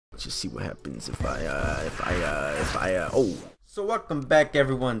let's just see what happens if oh. So welcome back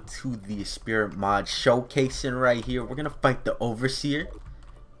everyone to the Spirit Mod showcasing right here. We're gonna fight the Overseer,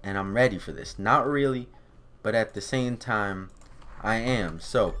 and I'm ready for this. Not really, but at the same time, I am.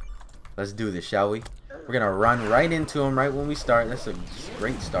 So let's do this, shall we? We're gonna run right into him right when we start. That's a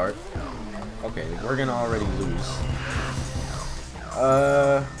great start. Okay, we're gonna already lose.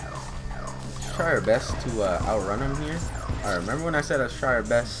 Let's try our best to outrun him here. Alright, remember when I said let's try our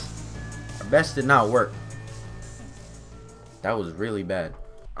best? Our best did not work. That was really bad.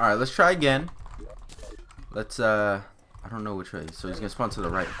 Alright, let's try again. Let's I don't know which way. So he's gonna spawn to the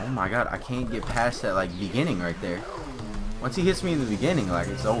right. Oh my god, I can't get past that like beginning right there. Once he hits me in the beginning, like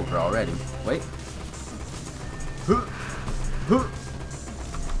it's over already. Wait.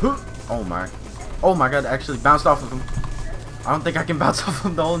 Oh my god, I actually bounced off of him. I don't think I can bounce off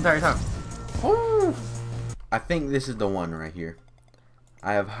him the whole entire time. Woo! I think this is the one right here.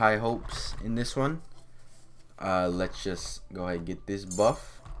 I have high hopes in this one. Let's just go ahead and get this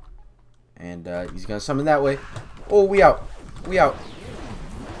buff. And he's gonna summon that way. Oh, we out. We out.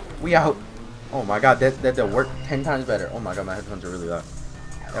 We out. Oh my god, that worked 10 times better. Oh my god, my headphones are really loud.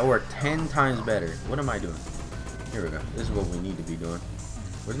 That worked 10 times better. What am I doing? Here we go. This is what we need to be doing.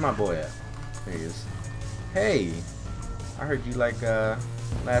 Where's my boy at? There he is. Hey, I heard you like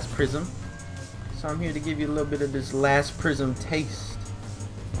Last Prism. So I'm here to give you a little bit of this Last Prism taste.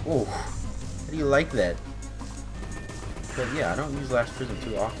 Oh, how do you like that? But yeah, I don't use Last Prism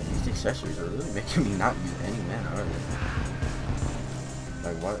too often. These accessories are really making me not use any mana, are they?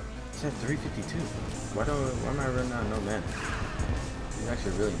 Like what? It's at 352. Why am I running out of no mana? It's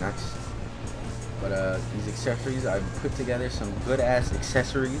actually really nice. But these accessories, I put together some good ass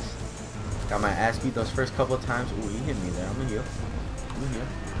accessories. Got my ass beat those first couple of times. Ooh, he hit me there. I'm gonna heal. I'm gonna heal.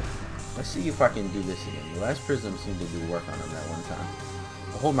 Let's see if I can do this again. The Last Prism seemed to do work on him that one time.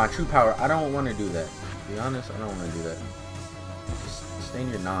 I'll hold my true power. I don't want to do that. To be honest, I don't want to do that. Just stay in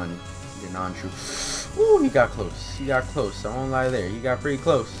your non-true. Ooh, he got close. He got close. I won't lie there. He got pretty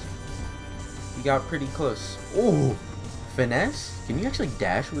close. He got pretty close. Ooh, finesse. Can you actually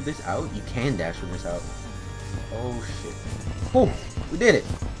dash with this out? You can dash with this out. Oh shit. Ooh, we did it.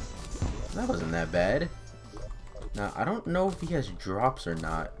 That wasn't that bad. Now I don't know if he has drops or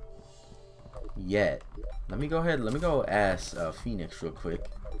not yet. Let me go ask Phoenix real quick.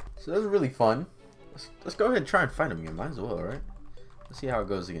 So that was really fun. Let's go ahead and try and fight him again. Might as well, right? Let's see how it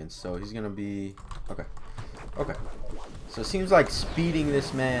goes again. So he's gonna be okay. So it seems like speeding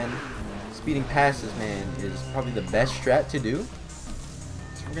past this man is probably the best strat to do.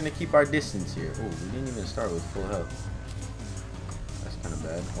 So we're gonna keep our distance here. Oh, we didn't even start with full health. That's kind of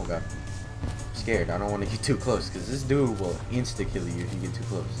bad. Oh god, I'm scared. I don't want to get too close because this dude will insta kill you if you get too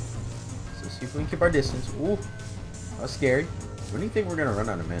close. So see if we can keep our distance. Ooh, that's scary. When do you think we're gonna run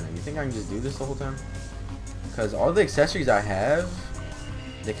out of mana? You think I can just do this the whole time? Because all the accessories I have,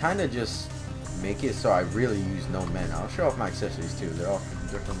 they kind of just make it so I really use no mana. I'll show off my accessories too. They're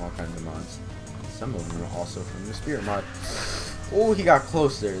from all kinds of mods. Some of them are also from the Spirit mod. Oh, he got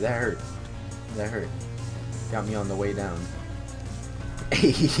close there. That hurt. That hurt. Got me on the way down. So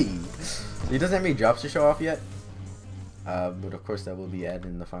he doesn't have any drops to show off yet. But of course that will be added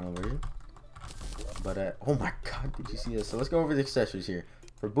in the final version. But oh my god, did you see this? So let's go over the accessories here.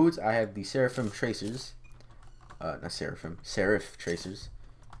 For boots, I have the Seraphim Tracers. Not Seraphim, Seraph Tracers.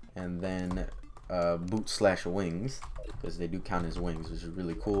 And then boot / wings, because they do count as wings, which is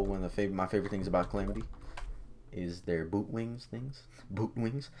really cool. One of my favorite things about Calamity is their boot wings things. Boot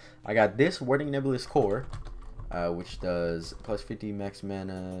wings. I got this Warding Nebulous Core, which does plus 50 max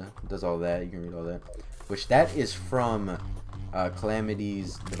mana, does all that. You can read all that. Which that is from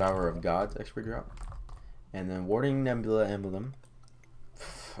Calamity's Devourer of Gods expert drop. And then Warding Nebula Emblem,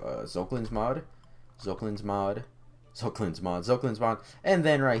 Zoklin's mod, and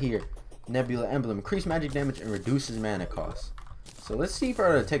then right here, Nebula Emblem, increase magic damage and reduces mana cost. So let's see if I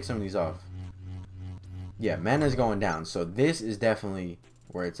were to take some of these off. Yeah, mana is going down, so this is definitely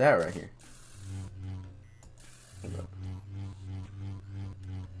where it's at right here.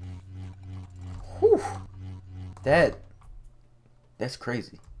 Whew. That's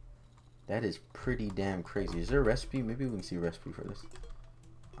crazy. That is pretty damn crazy. Is there a recipe? Maybe we can see a recipe for this.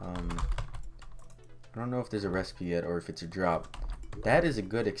 I don't know if there's a recipe yet or if it's a drop. That is a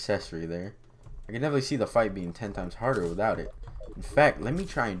good accessory there. I can definitely see the fight being 10 times harder without it. In fact, let me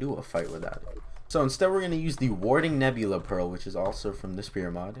try and do a fight without it. So instead we're going to use the Warding Nebula Pearl, which is also from the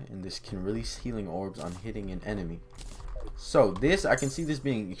Spirit mod, and this can release healing orbs on hitting an enemy. So this, I can see this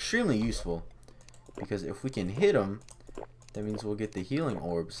being extremely useful, because if we can hit him, that means we'll get the healing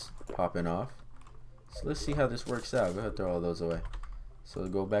orbs popping off. So let's see how this works out. Go ahead and throw all those away. So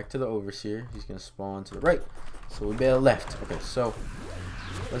go back to the Overseer. He's gonna spawn to the right. So we better left. Okay, so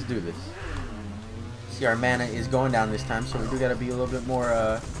let's do this. See, our mana is going down this time, so we do gotta be a little bit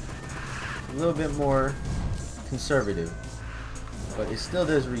more conservative. But it still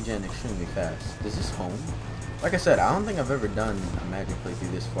does regen extremely fast. Does this home? Like I said, I don't think I've ever done a Magic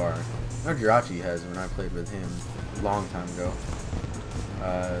playthrough this far. I know Jirachi has when I played with him a long time ago.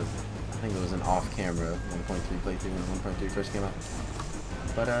 I think it was an off-camera 1.3 playthrough when 1.3 first came out.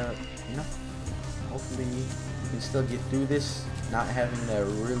 But you know, hopefully we can still get through this, not having a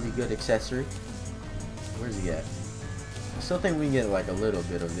really good accessory. Where's he at? I still think we can get like a little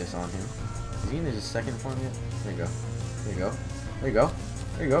bit of this on him. Is he in his second form yet? There you go. There you go. There you go.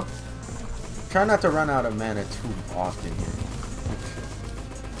 There you go. Try not to run out of mana too often here.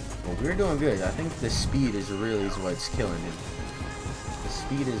 Well, we're doing good. I think the speed is really what's killing him. The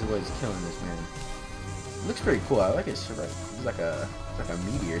speed is what's killing this man. It looks pretty cool. I like it. It's like a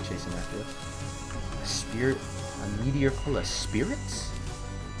meteor chasing after us. A spirit, a meteor full of spirits.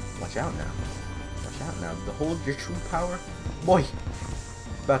 Watch out now. Watch out now. Behold your true power, boy.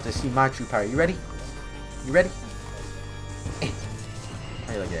 About to see my true power. You ready? You ready? Hey,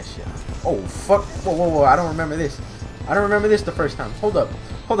 look at that shit. Oh fuck! Whoa, whoa, whoa! I don't remember this. I don't remember this the first time. Hold up,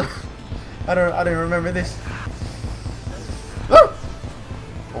 hold up. I didn't remember this. Ah!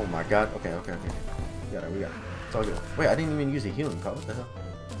 Oh my god. Okay, okay, okay. We got it. We got it. It's all good. Wait, I didn't even use a healing call. What the hell?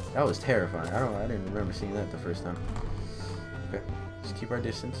 That was terrifying. I didn't remember seeing that the first time. Okay, just keep our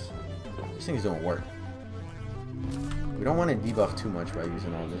distance. These things don't work. We don't want to debuff too much by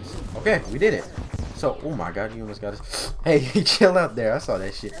using all this. Okay, we did it. So, oh my god, you almost got us. Hey, chill out there. I saw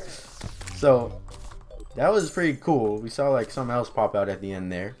that shit. So, that was pretty cool. We saw like something else pop out at the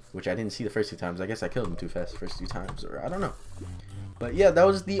end there, which I didn't see the first two times. I guess I killed him too fast the first two times, or I don't know. But yeah, that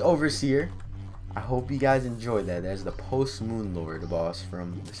was the Overseer. I hope you guys enjoyed that. That's the post-Moonlord boss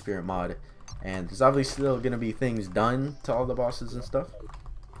from the Spirit mod. And there's obviously still going to be things done to all the bosses and stuff.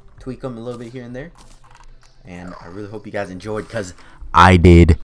 Tweak them a little bit here and there. And I really hope you guys enjoyed, because I did.